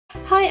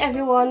Hi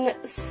everyone,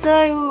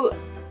 so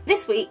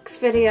this week's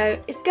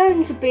video is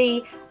going to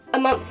be a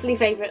monthly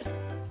favourites.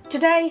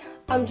 Today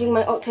I'm doing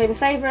my October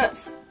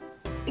favourites.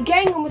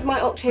 Getting on with my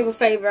October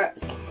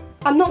favourites,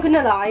 I'm not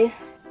gonna lie,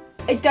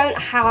 I don't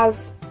have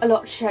a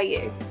lot to show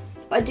you,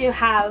 but I do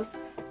have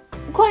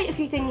quite a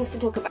few things to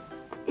talk about.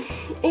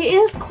 It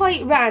is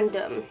quite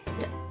random.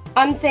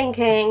 I'm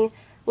thinking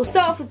we'll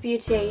start off with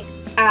beauty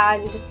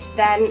and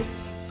then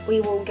we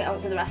will get on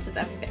to the rest of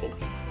everything.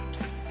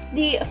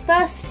 The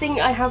first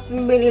thing I have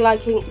been really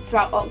liking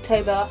throughout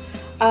October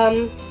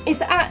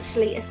is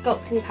actually a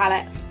sculpting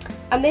palette,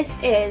 and this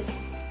is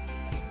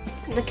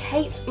the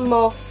Kate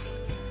Moss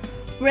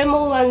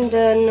Rimmel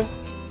London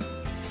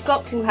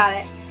sculpting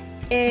palette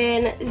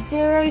in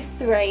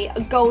 03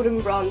 Golden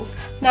Bronze.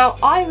 Now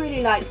I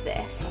really like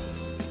this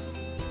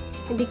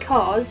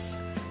because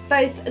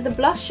both the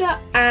blusher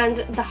and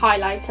the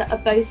highlighter are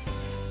both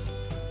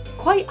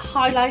quite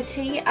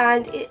highlighty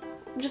and it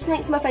just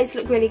makes my face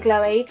look really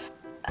glowy.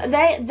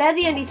 They're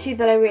the only two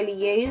that I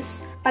really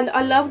use, and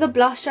I love the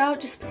blusher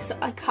just because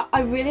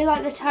I really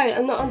like the tone.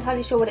 I'm not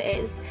entirely sure what it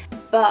is,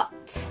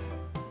 but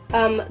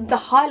the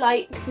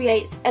highlight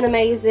creates an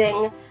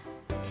amazing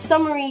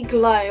summery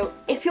glow.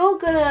 If you're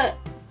gonna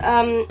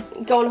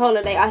go on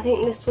holiday, I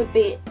think this would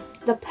be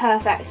the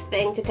perfect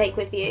thing to take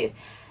with you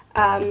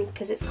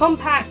because it's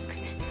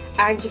compact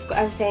and you've got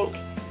everything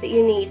that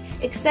you need,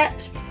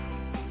 except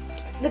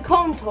the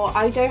contour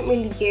I don't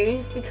really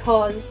use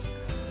because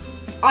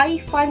I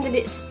find that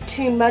it's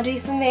too muddy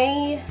for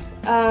me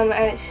and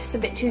it's just a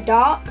bit too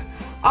dark.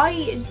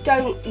 I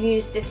don't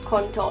use this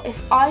contour.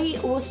 If I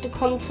was to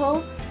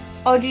contour,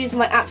 I would use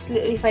my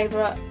absolutely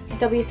favourite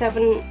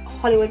W7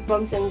 Hollywood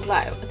Bronze and Glow.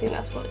 I think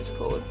that's what it's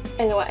called.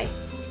 Anyway,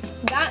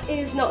 that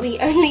is not the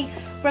only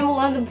Rimmel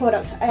London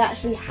product I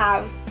actually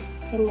have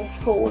in this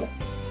haul,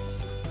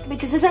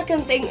 because the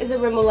second thing is a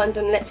Rimmel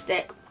London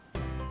lipstick,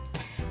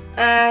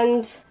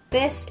 and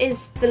this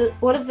is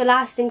one of the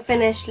lasting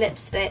finish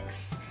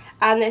lipsticks.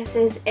 And this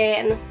is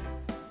in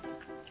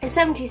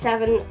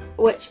 77,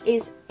 which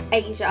is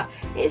Asia.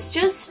 It's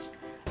just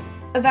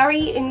a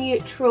very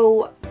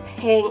neutral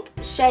pink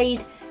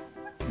shade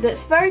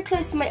that's very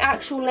close to my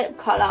actual lip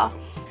colour.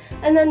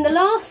 And then the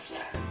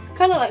last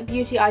kind of like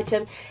beauty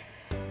item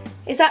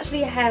is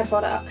actually a hair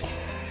product.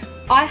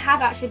 I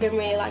have actually been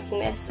really liking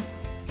this.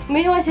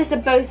 Me and my sister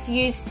both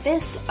used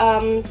this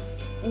when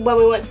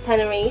we went to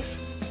Tenerife.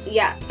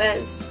 Yeah,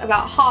 there's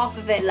about half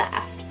of it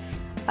left.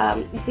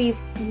 We've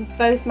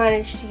both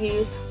managed to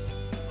use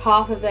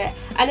half of it,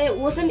 and it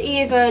wasn't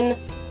even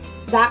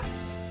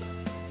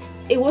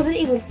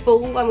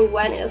full when we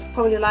went. It was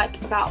probably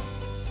like about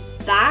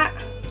that,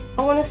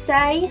 I want to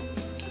say.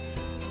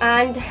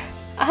 And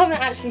I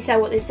haven't actually said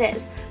what this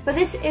is, but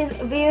this is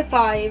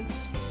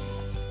VO5's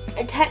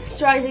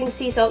texturizing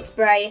sea salt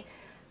spray,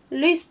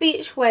 loose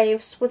beach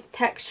waves with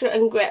texture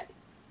and grip.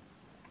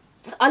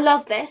 I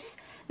love this.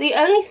 The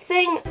only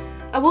thing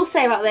I will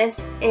say about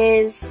this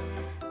is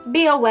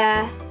be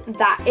aware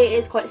that it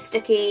is quite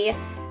sticky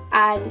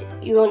and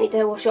you will need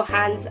to wash your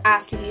hands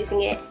after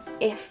using it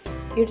if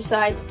you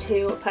decide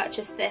to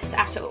purchase this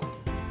at all.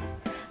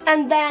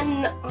 And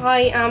then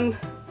I am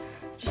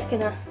just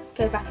gonna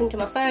go back into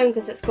my phone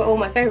because it's got all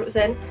my favourites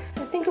in.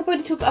 I think I'll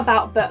probably talk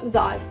about a book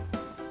that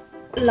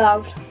I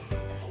loved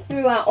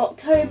throughout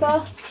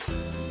October,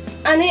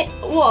 and it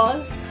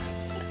was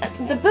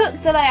the book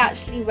that I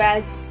actually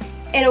read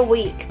in a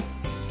week,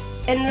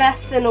 in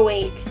less than a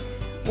week,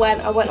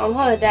 when I went on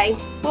holiday,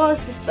 was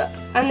this book,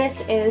 and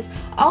this is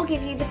I'll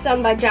Give You the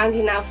Sun by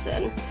Jandy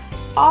Nelson.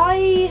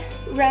 I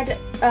read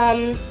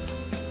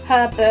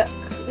her book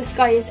The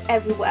Sky Is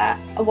Everywhere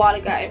a while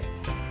ago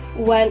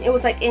when it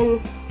was like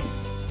when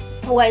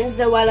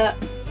Zoella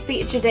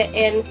featured it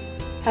in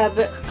her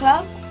book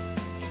club,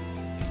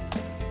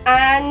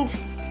 and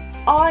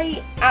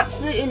I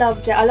absolutely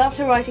loved it. I loved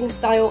her writing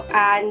style,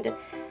 and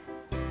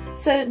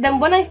so then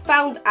when I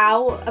found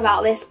out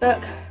about this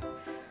book,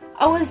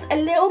 I was a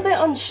little bit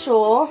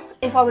unsure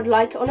if I would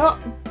like it or not,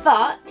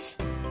 but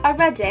I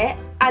read it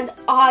and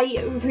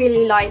I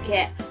really like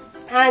it.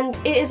 And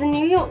it is a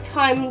New York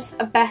Times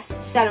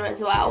bestseller as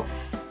well.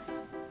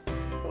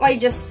 I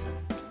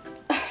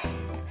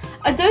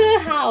don't know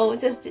how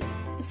to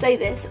say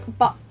this,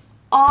 but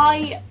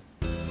I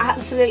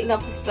absolutely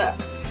love this book.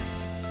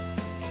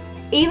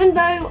 Even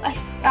though I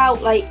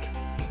felt like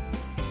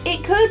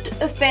it could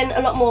have been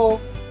a lot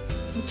more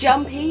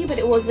jumpy, but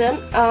it wasn't,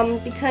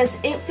 because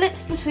it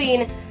flips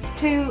between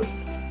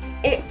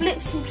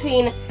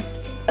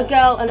a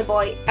girl and a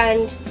boy,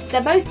 and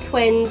they're both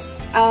twins.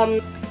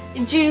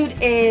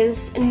 Jude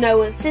is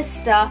Noah's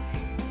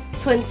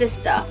twin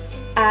sister,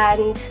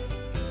 and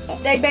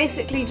they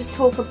basically just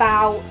talk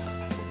about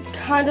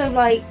kind of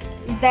like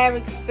their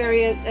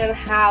experience and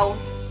how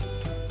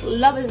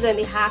love is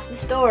only half the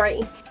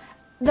story.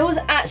 There was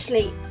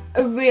actually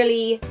a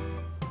really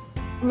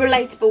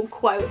relatable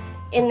quote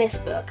in this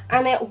book,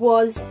 and it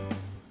was,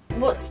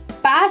 what's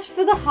bad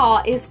for the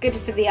heart is good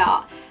for the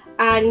art.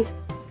 And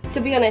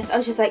to be honest, I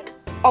was just like,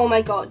 oh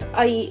my god,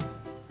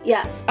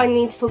 yes, I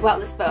need to talk about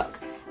this book.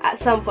 at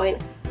some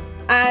point,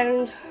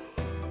 and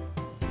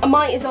I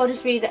might as well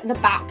just read the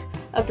back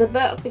of the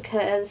book,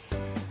 because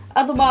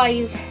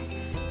otherwise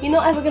you're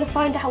not ever going to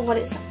find out what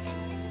it's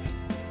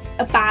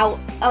about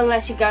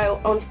unless you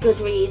go onto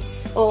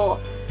Goodreads or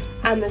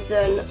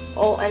Amazon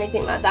or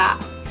anything like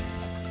that.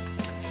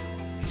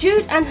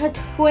 Jude and her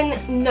twin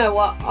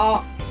Noah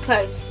are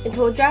close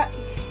into a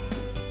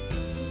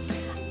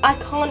I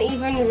can't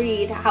even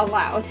read out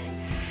loud.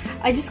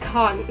 I just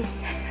can't.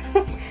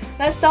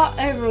 Let's start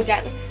over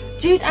again.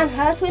 Jude and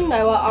her twin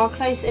Noah are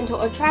close until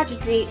a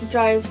tragedy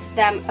drives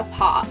them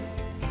apart.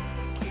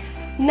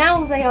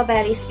 Now they are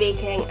barely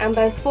speaking and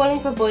both falling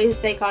for boys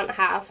they can't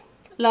have.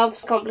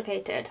 Love's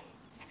complicated.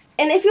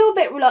 And if you're a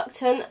bit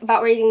reluctant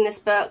about reading this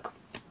book,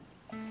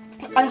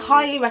 I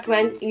highly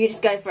recommend you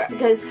just go for it,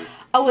 because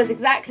I was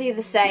exactly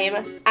the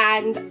same,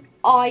 and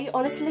I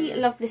honestly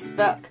love this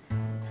book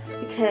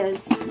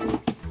because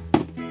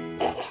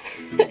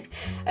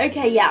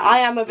okay, yeah, I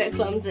am a bit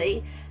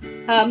clumsy.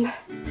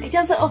 It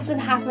doesn't often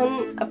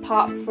happen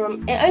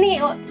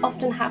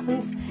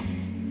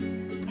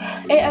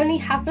it only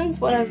happens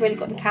when I've really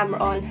got the camera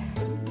on.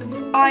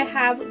 I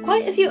have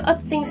quite a few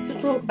other things to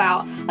talk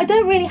about. I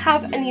don't really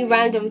have any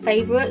random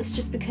favourites,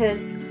 just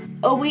because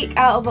a week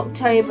out of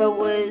October I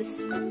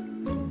was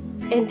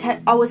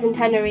in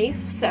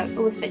Tenerife, so it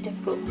was a bit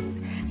difficult.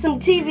 Some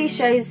TV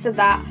shows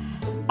that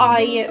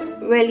I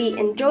really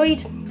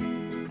enjoyed.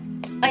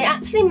 I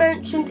actually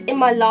mentioned in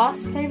my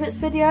last favourites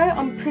video,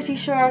 I'm pretty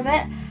sure of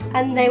it,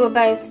 and they were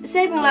both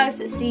Saving Lives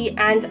at Sea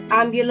and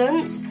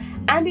Ambulance.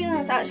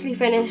 Ambulance actually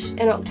finished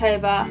in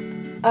October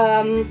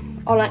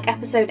on like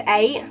episode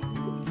 8,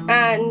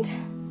 and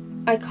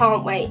I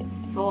can't wait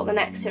for the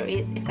next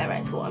series if there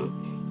is one.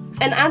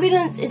 And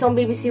Ambulance is on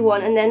BBC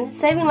One, and then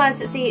Saving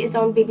Lives at Sea is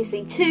on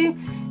BBC Two,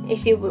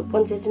 if you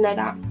wanted to know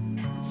that.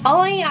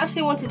 I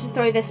actually wanted to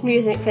throw this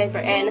music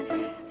favourite in,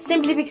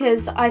 simply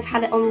because I've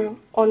had it on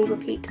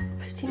repeat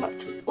pretty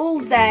much all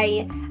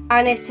day,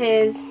 and it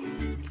is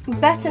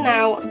Better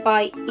Now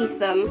by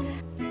Etham.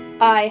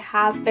 I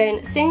have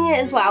been singing it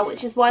as well,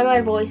 which is why my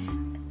voice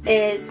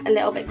is a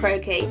little bit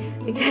croaky,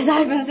 because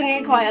I've been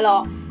singing it quite a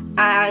lot,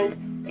 and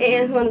it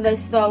is one of those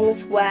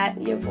songs where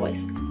your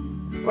voice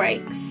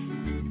breaks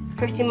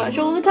pretty much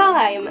all the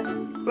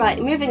time.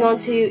 Right, moving on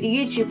to a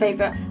YouTube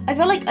favourite. I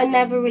feel like I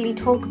never really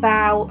talk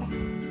about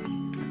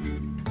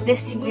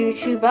this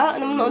YouTuber,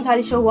 and I'm not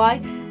entirely sure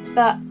why,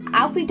 but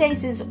Alfie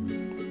Days'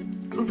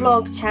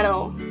 vlog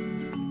channel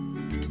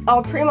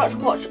I'll pretty much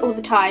watch all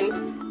the time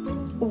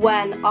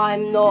when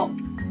I'm not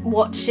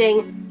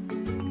watching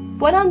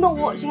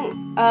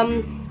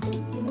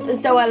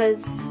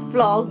Zoella's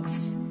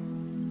vlogs.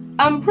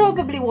 I'm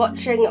probably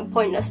watching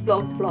Pointless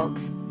Blog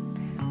vlogs.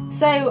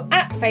 So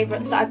at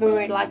favourites that I've been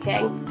really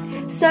liking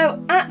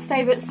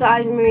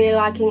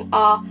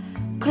are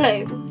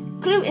Clue.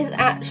 Clue is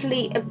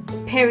actually a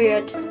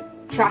period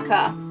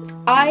tracker.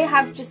 I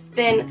have just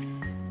been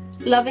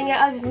loving it.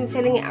 I've been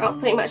filling it out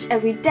pretty much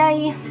every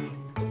day.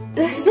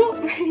 There's not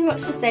really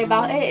much to say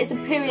about it. It's a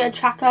period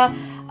tracker,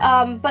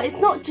 but it's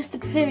not just a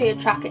period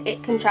tracker.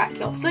 It can track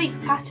your sleep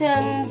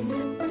patterns,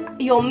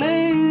 your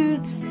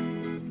moods,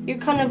 your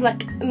kind of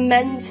like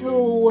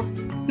mental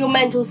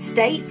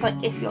states,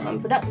 like if you're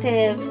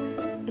unproductive,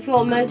 if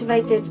you're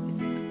motivated,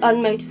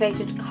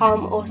 unmotivated,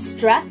 calm or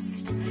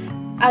stressed.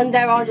 And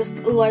there are just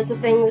loads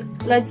of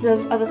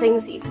other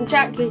things that you can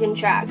track. You can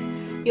track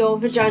your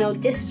vaginal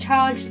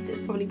discharge. It's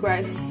probably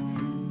gross,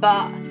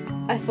 but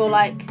I feel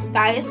like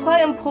that is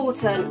quite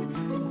important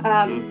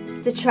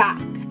to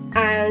track,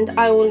 and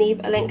I will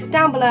leave a link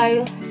down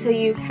below so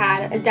you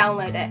can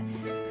download it.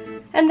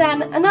 And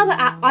then another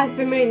app I've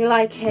been really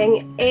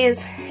liking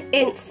is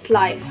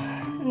InstLife.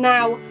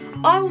 Now,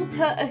 I will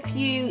put a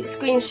few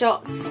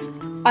screenshots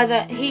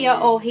either here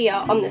or here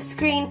on the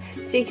screen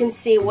so you can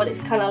see what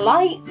it's kind of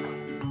like.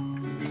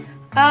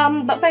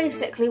 But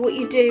basically what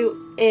you do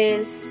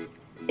is,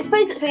 it's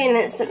basically an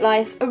instant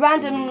life. A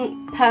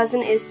random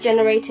person is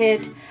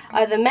generated,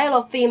 either male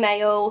or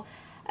female,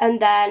 and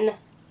then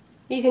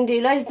you can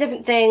do loads of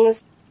different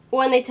things.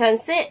 When they turn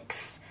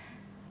 6,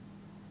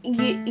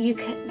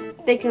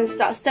 they can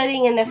start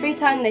studying in their free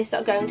time, they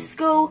start going to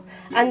school,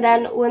 and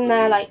then when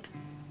they're like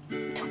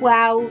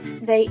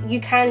 12, you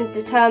can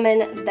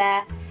determine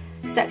their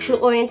sexual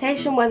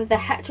orientation, whether they're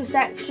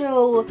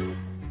heterosexual,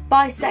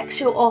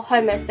 bisexual or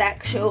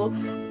homosexual.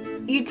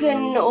 You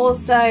can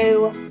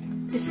also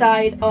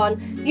decide on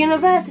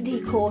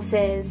university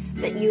courses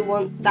that you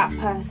want that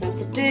person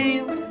to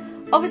do.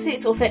 Obviously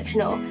it's all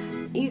fictional.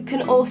 You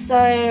can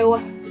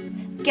also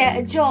get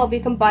a job,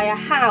 you can buy a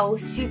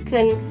house, you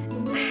can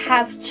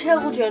have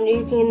children,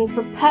 you can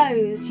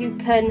propose, you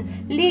can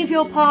leave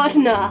your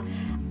partner.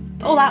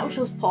 Oh, that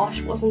was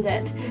posh, wasn't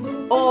it?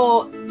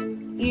 Or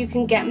you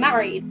can get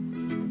married.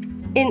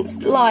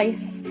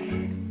 InstLife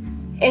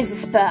is a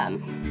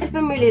sperm. I've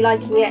been really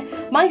liking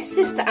it. My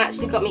sister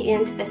actually got me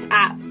into this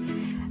app.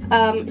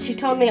 She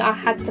told me I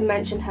had to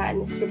mention her in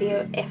this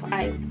video if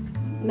I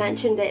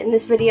mentioned it in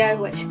this video,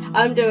 which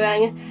I'm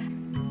doing.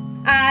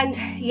 And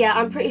yeah,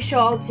 I'm pretty sure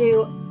I'll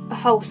do a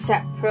whole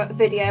separate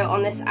video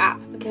on this app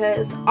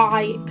because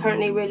I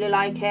currently really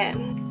like it.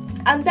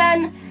 And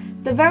then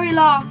the very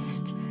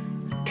last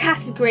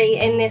category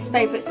in this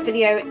favourites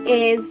video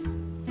is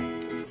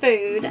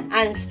food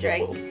and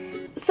drink.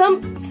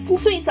 Some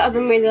sweets that I've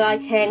been really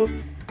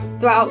liking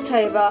throughout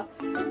October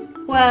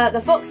were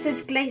the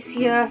Fox's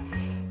Glacier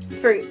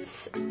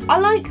fruits. I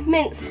like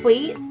mint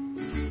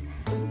sweets,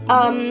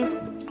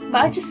 but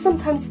I just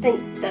sometimes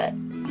think that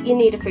you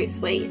need a fruit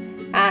sweet,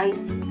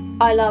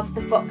 and I love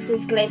the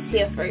Fox's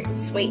Glacier fruit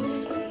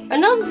sweets.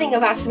 Another thing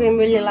I've actually been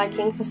really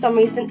liking for some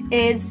reason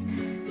is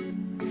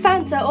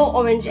Fanta or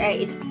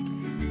Orangeade.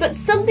 But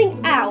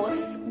something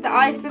else that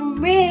I've been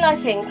really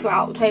liking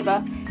throughout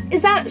October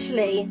is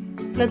actually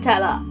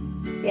Nutella.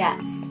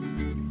 Yes,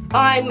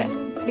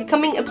 I'm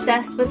becoming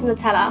obsessed with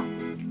Nutella.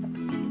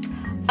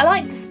 I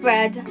like the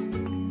spread,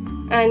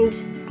 and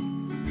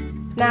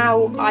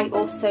now I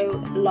also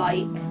like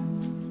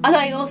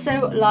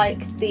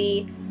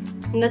the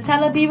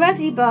Nutella Be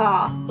Ready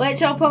bar,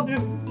 which I'll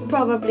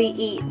probably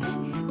eat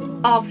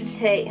after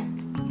tea.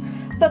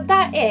 But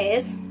that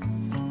is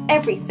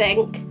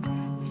everything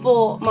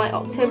for my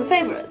October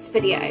favourites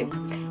video.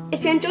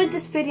 If you enjoyed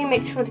this video,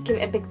 make sure to give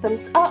it a big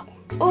thumbs up.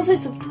 Also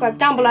subscribe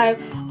down below.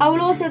 I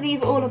will also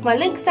leave all of my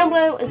links down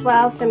below as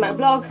well, so my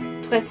blog,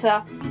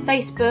 Twitter,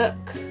 Facebook.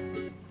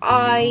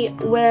 I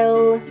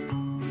will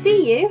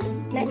see you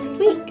next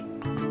week.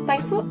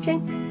 Thanks for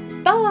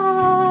watching.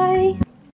 Bye!